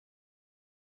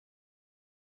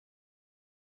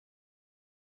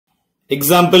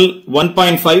Example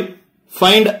 1.5.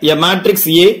 Find a matrix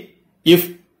A if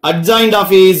adjoint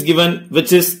of A is given,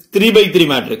 which is 3 by 3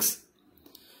 matrix.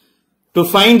 To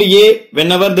find A,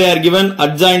 whenever they are given,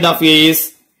 adjoint of A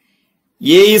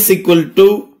is equal to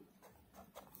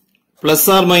plus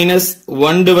or minus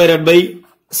 1 divided by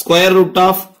square root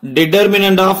of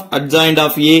determinant of adjoint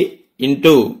of A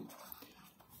into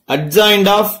adjoint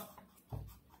of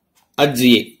adj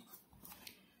A.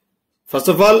 First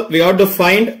of all, we have to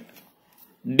find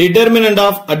determinant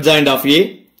of adjoint of A.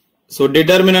 So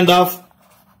determinant of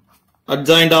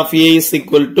adjoint of A is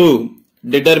equal to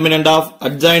determinant of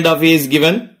adjoint of A is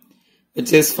given,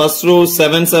 which is first row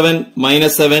 7 7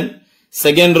 minus 7,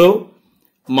 second row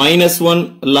minus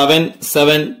 1 11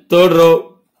 7, third row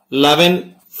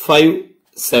 11 5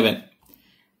 7.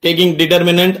 Taking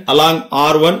determinant along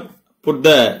R1, put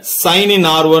the sign in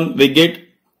R1, we get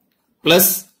plus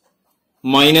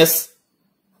minus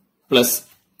plus.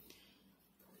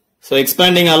 So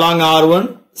expanding along R1,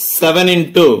 7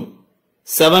 into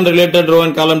 7 related row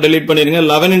and column delete பண்ணிருங்க.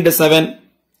 11 into 7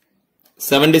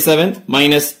 77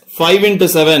 minus 5 into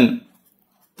 7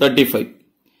 35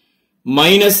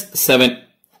 minus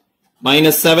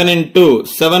 7 into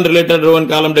 7 related row and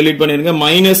column delete பண்ணிருங்க.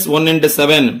 minus 1 into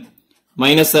 7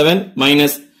 minus 7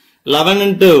 minus 11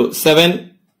 into 7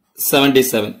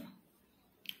 77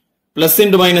 plus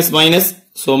into minus minus,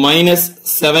 so minus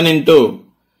 7 into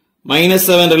minus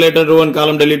 7 related row and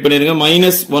column delete பண்ணிருங்க.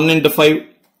 minus 1 into 5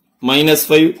 minus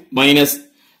 5 minus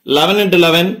 11 into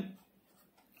 11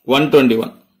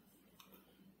 121,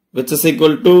 which is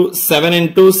equal to 7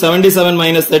 into 77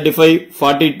 minus 35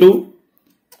 42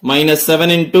 minus 7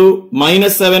 into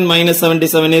minus 7 minus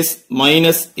 77 is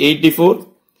minus 84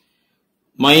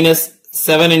 minus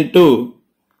 7 into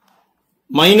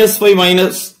minus 5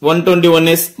 minus 121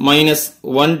 is minus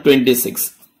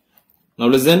 126. Now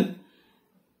listen,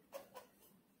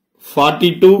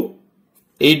 42,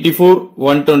 84,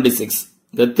 126.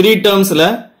 The three terms la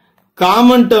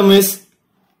common term is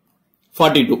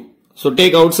 42. So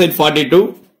take outside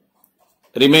 42,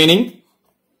 remaining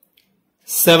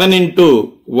 7 into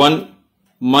 1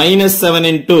 minus 7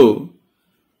 into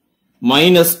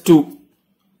minus 2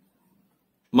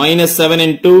 minus 7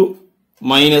 into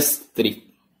minus 3.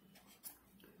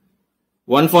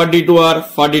 142 are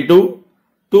 42,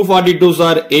 242s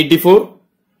are 84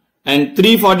 and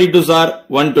 342s are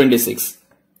 126,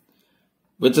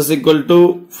 which is equal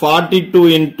to 42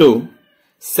 into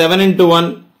 7 into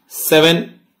 1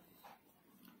 7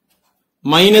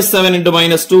 minus 7 into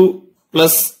minus 2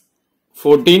 plus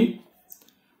 14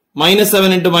 minus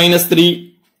 7 into minus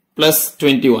 3 plus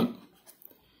 21,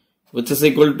 which is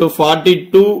equal to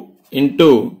 42 into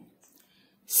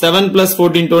 7 plus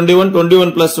 14 21,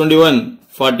 21 plus 21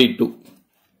 42.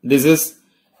 This is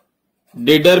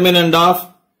determinant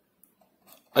of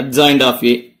adjoint of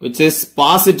A, which is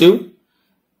positive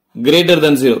greater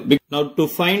than 0. Now to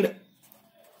find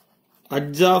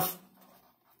adj of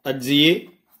adj A,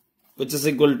 which is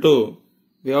equal to,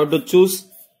 we have to choose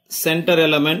center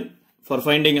element for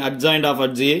finding adjoint of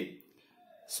adj A.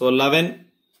 So 11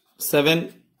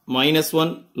 7 minus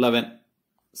 1 11,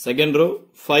 second row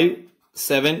 5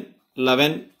 7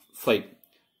 11 5,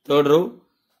 third row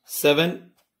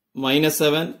 7 minus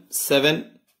 7 7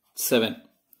 7.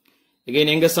 Again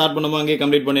எங்க start பண்ணுமோ அங்கே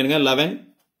complete பண்ணிருங்க. 11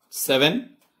 7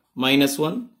 minus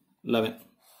 1 11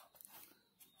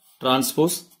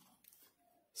 transpose.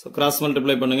 So cross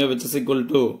multiply பண்ணுங்க, which is equal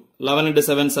to 11 into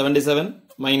 7 77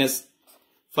 minus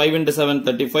 5 into 7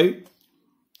 35,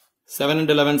 7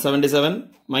 into 11 77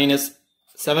 minus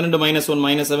 7 into minus 1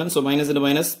 minus 7, so minus into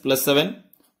minus plus 7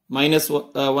 minus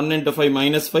 1 into 5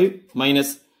 minus 5 minus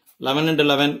 11 into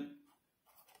 11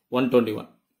 121.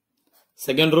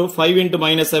 Second row 5 into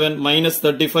minus 7 minus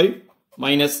 35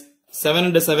 minus 7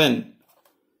 into 7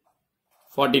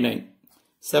 49,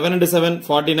 7 into 7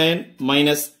 49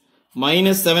 minus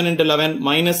minus 7 into 11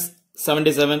 minus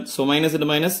 77, so minus into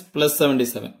minus plus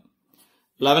 77,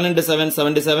 11 into 7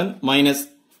 77 minus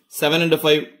 7 into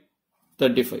 5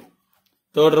 35.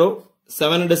 Third row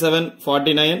 7 into 7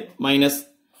 49 minus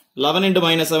 11 into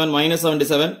minus 7 minus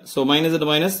 77, so minus into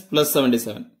minus plus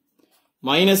 77,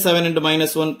 minus 7 into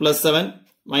minus 1 plus 7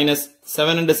 minus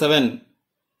 7 into 7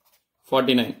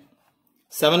 49,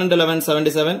 7 into 11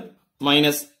 77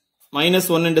 minus minus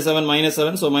 1 into 7 minus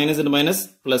 7, so minus into minus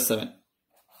plus 7.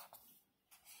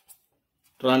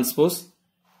 Transpose,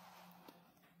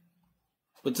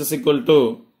 which is equal to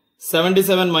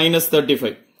 77 minus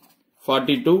 35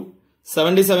 42,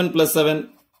 77 plus 7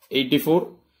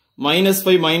 84, minus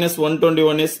 5 minus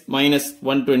 121 is minus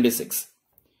 126,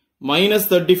 minus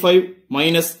 35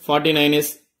 minus 49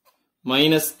 is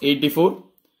minus 84,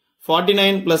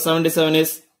 49 plus 77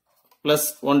 is plus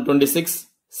 126.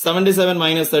 77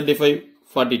 minus 35,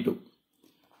 42.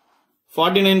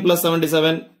 49 plus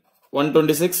 77,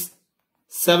 126.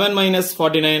 7 minus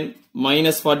 49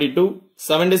 minus 42.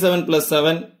 77 plus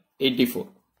 7, 84.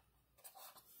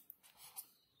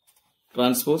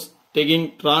 Transpose. Taking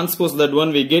transpose that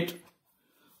one we get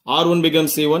R1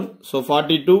 becomes C1. So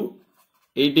 42,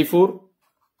 84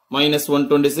 minus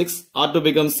 126. R2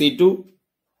 becomes C2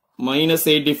 minus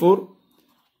 84,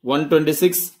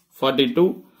 126,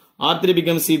 42. R3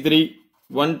 becomes C3,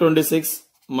 126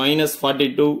 minus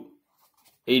 42,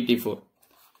 84.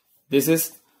 This is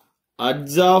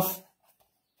edge of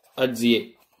edge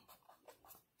A.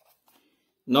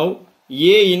 Now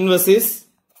A inverse is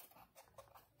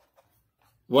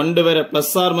 1 divided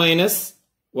plus or minus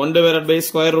 1 divided by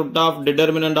square root of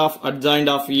determinant of adjoint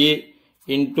of A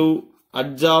into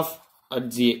edge of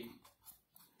edge A,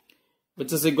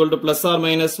 which is equal to plus or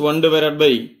minus 1 divided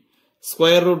by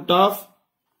square root of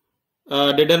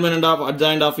determinant of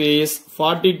adjoint of A is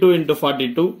 42 into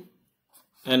 42,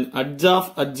 and edge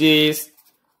of edge A is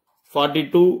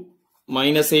 42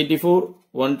 minus 84,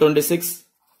 126,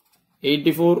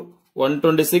 84,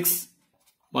 126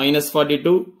 minus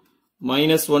 42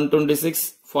 minus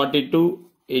 126, 42,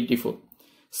 84.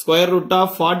 Square root of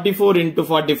 44 into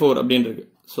 44 அப்படினு இருக்கு.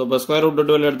 So இப்ப square root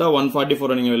 12 எடுத்தா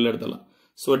 144 நீங்க வெளில எடுத்தலாம்.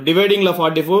 So dividing la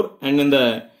 44 and in the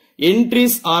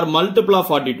entries are multiple of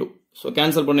 42. So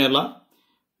cancel பண்ணிரலாம்,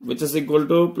 which is equal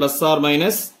to plus or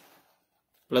minus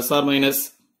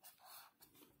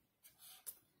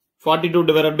 42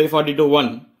 divided by 42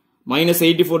 1 minus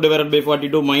 84 divided by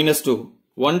 42 minus 2,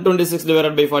 126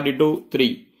 divided by 42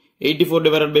 3, 84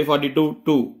 divided by 42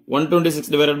 2, 126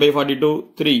 divided by 42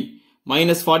 3,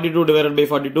 minus 42 divided by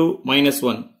 42 minus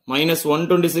 1, minus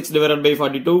 126 divided by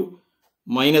 42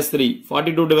 minus 3,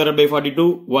 42 divided by 42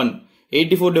 1,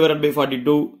 84 divided by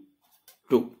 42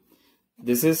 2.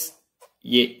 This is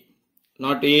A,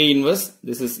 not A inverse,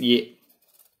 this is A.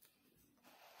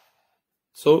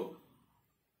 So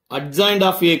adjoint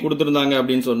of A கொடுத்திருந்தாங்க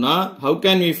அப்படினு சொன்னா, how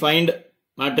can we find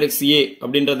matrix A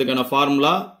அப்படின்றதுக்கான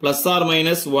formula plus or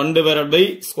minus 1 divided by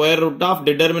square root of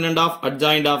determinant of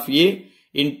adjoint of A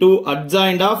into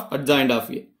adjoint of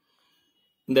A.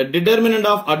 The determinant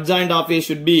of adjoint of A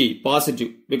should be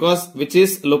positive because which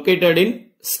is located in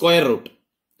square root.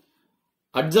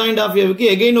 Adjoint of A க்கு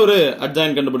again ஒரு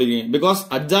adjoint கண்டுபிடிக்கீங்க because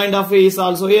adjoint of A is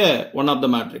also a one of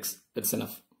the matrix. That's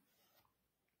enough.